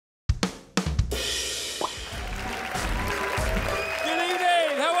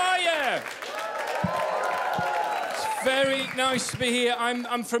Nice to be here.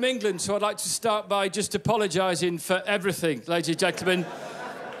 I'm from England, so I'd like to start by just apologising for everything, ladies and gentlemen.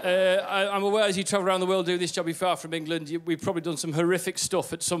 I'm aware as you travel around the world doing this job, you're far from England. We've probably done some horrific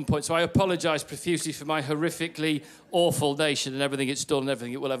stuff at some point, so I apologise profusely for my horrifically awful nation and everything it's done and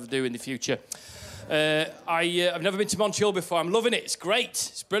everything it will ever do in the future. I've never been to Montreal before. I'm loving it. It's great.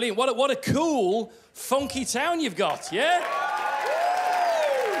 It's brilliant. What a cool, funky town you've got, yeah?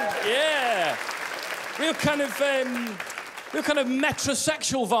 Yeah. Real kind of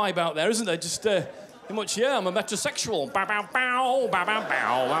metrosexual vibe out there, isn't there? Just much, yeah, I'm a metrosexual. Bow, bow, bow, bow, bow,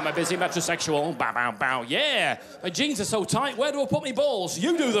 bow. I'm a busy metrosexual. Bow, bow, bow. Yeah. My jeans are so tight. Where do I put my balls?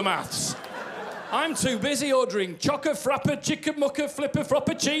 You do the maths. I'm too busy ordering chocker, frapper, chicken mucker, flipper,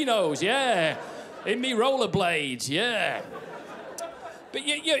 frappuccinos. Yeah. In me rollerblades. Yeah. But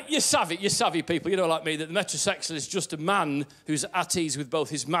you're savvy people. You know, like me, that the metrosexual is just a man who's at ease with both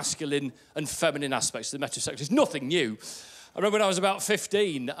his masculine and feminine aspects. The metrosexual is nothing new. I remember when I was about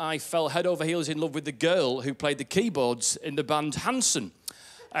 15, I fell head over heels in love with the girl who played the keyboards in the band Hanson.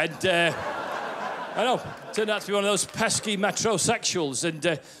 And, I know, turned out to be one of those pesky metrosexuals.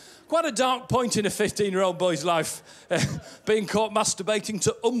 And quite a dark point in a 15-year-old boy's life, being caught masturbating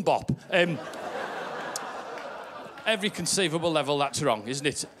to Umbop. Every conceivable level, that's wrong, isn't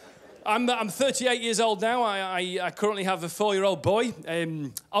it? I'm 38 years old now. I currently have a 4-year-old boy.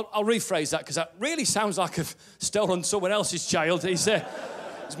 I'll rephrase that, because that really sounds like I've stolen someone else's child. He's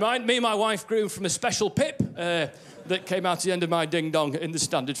mine. Me and my wife grew him from a special pip that came out at the end of my ding-dong in the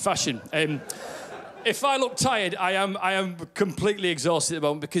standard fashion. If I look tired, I am completely exhausted at the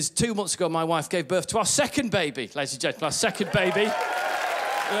moment, because 2 months ago my wife gave birth to our second baby, ladies and gentlemen, our second baby.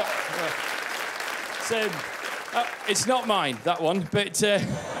 It's not mine, that one, but...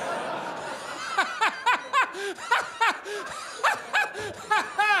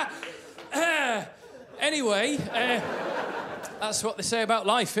 Anyway, that's what they say about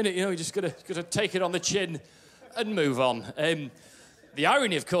life, innit? You know, you just gotta take it on the chin and move on. The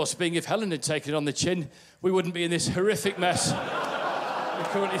irony, of course, being if Helen had taken it on the chin, we wouldn't be in this horrific mess we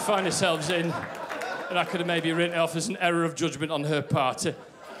currently find ourselves in, and I could have maybe written it off as an error of judgment on her part.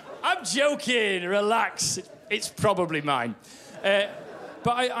 I'm joking, relax. It's probably mine.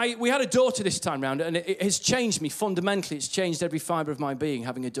 But we had a daughter this time round, and it has changed me fundamentally. It's changed every fibre of my being,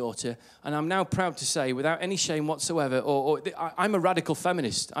 having a daughter. And I'm now proud to say, without any shame whatsoever, I'm a radical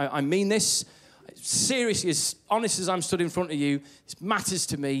feminist. I mean this seriously, as honest as I'm stood in front of you. This matters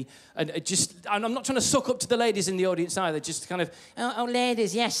to me. And I'm not trying to suck up to the ladies in the audience either, just kind of, oh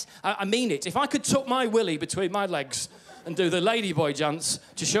ladies, yes. I mean it. If I could tuck my willy between my legs and do the ladyboy dance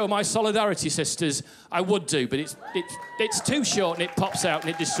to show my solidarity, sisters, I would do, but it's too short and it pops out and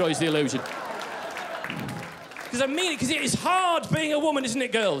it destroys the illusion. Because I mean it, because it is hard being a woman, isn't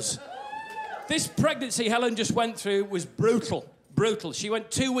it, girls? This pregnancy Helen just went through was brutal. Brutal. She went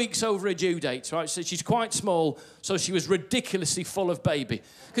 2 weeks over her due date, right? So she's quite small, so she was ridiculously full of baby.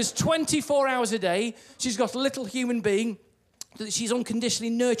 Because 24 hours a day, she's got a little human being that she's unconditionally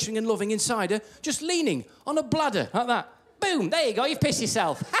nurturing and loving inside her, just leaning on a bladder, like that. Boom, there you go, you've pissed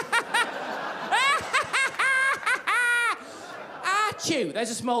yourself. Achoo,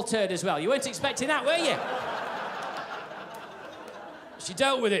 there's a small turd as well. You weren't expecting that, were you? She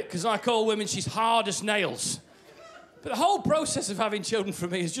dealt with it, because like all women, she's hard as nails. But the whole process of having children for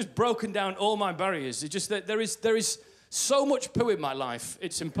me has just broken down all my barriers. It's just that there is so much poo in my life,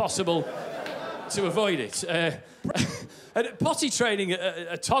 it's impossible to avoid it. And potty training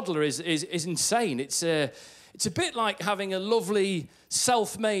a toddler is insane. It's a bit like having a lovely,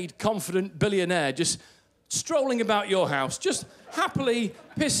 self-made, confident billionaire just strolling about your house, just happily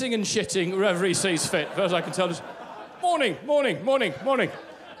pissing and shitting wherever he sees fit. As far as I can tell, just morning, morning, morning, morning,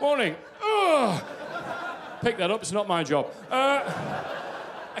 morning. Ugh. Pick that up, it's not my job.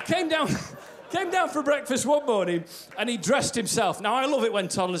 I came down for breakfast one morning and he dressed himself. Now, I love it when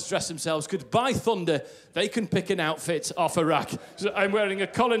toddlers dress themselves, because by thunder, they can pick an outfit off a rack. So I'm wearing a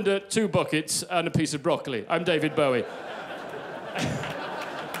colander, 2 buckets, and a piece of broccoli. I'm David Bowie.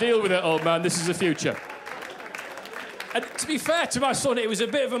 Deal with it, old man, this is the future. And to be fair to my son, it was a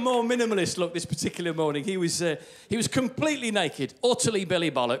bit of a more minimalist look this particular morning. He was completely naked, utterly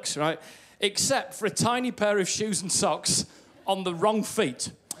Billy Bollocks, right? Except for a tiny pair of shoes and socks on the wrong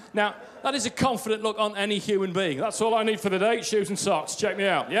feet. Now, that is a confident look on any human being. That's all I need for the day, shoes and socks. Check me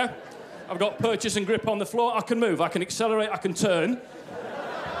out, yeah? I've got purchase and grip on the floor. I can move, I can accelerate, I can turn.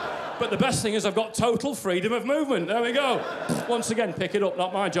 But the best thing is I've got total freedom of movement. There we go. Once again, pick it up,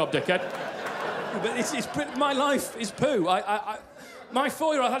 not my job, dickhead. But my life is poo. My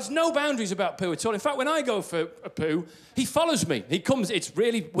 4-year-old has no boundaries about poo at all. In fact, when I go for a poo, he follows me. He comes, it's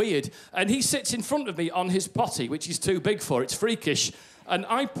really weird, and he sits in front of me on his potty, which he's too big for. It's freakish. And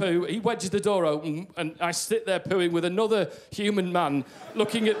I poo, he wedges the door open, and I sit there pooing with another human man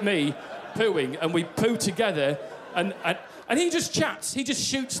looking at me pooing, and we poo together, and he just chats. He just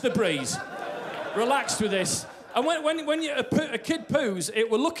shoots the breeze. Relaxed with this. And when a kid poos, it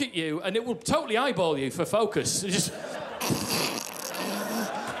will look at you, and it will totally eyeball you for focus. It just...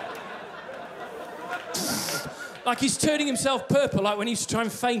 like he's turning himself purple, like when he used to try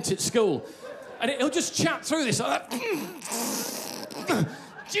and faint at school. And he'll just chat through this like that.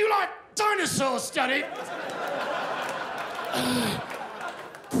 Do you like dinosaurs, Daddy?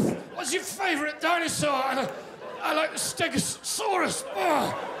 What's your favourite dinosaur? I like the Stegosaurus.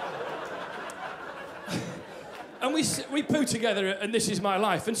 And we poo together, and this is my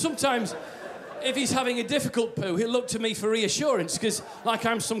life. And sometimes, if he's having a difficult poo, he'll look to me for reassurance, because like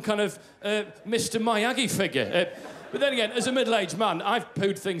I'm some kind of Mr. Miyagi figure. But then again, as a middle-aged man, I've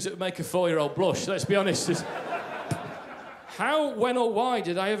pooed things that would make a 4-year-old blush, let's be honest. How, when or why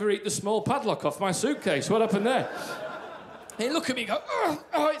did I ever eat the small padlock off my suitcase? What happened there? He'd look at me and go,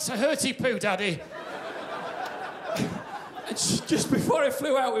 oh, it's a hurty poo, Daddy. And just before I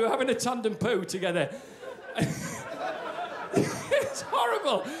flew out, we were having a tandem poo together. It's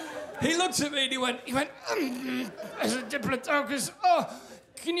horrible. He looked at me and he went, as a diplodocus,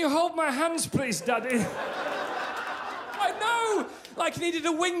 can you hold my hands, please, Daddy? I know! Like he needed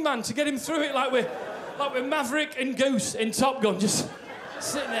a wingman to get him through it, like we're Maverick and Goose in Top Gun, just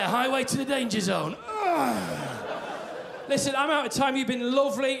sitting there, highway to the danger zone. Listen, I'm out of time. You've been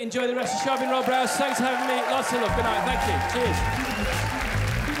lovely. Enjoy the rest of the show. I've been Rob Rouse. Thanks for having me. Lots of love. Good night. Thank you. Cheers.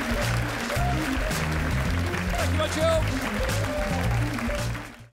 Thank you much, all.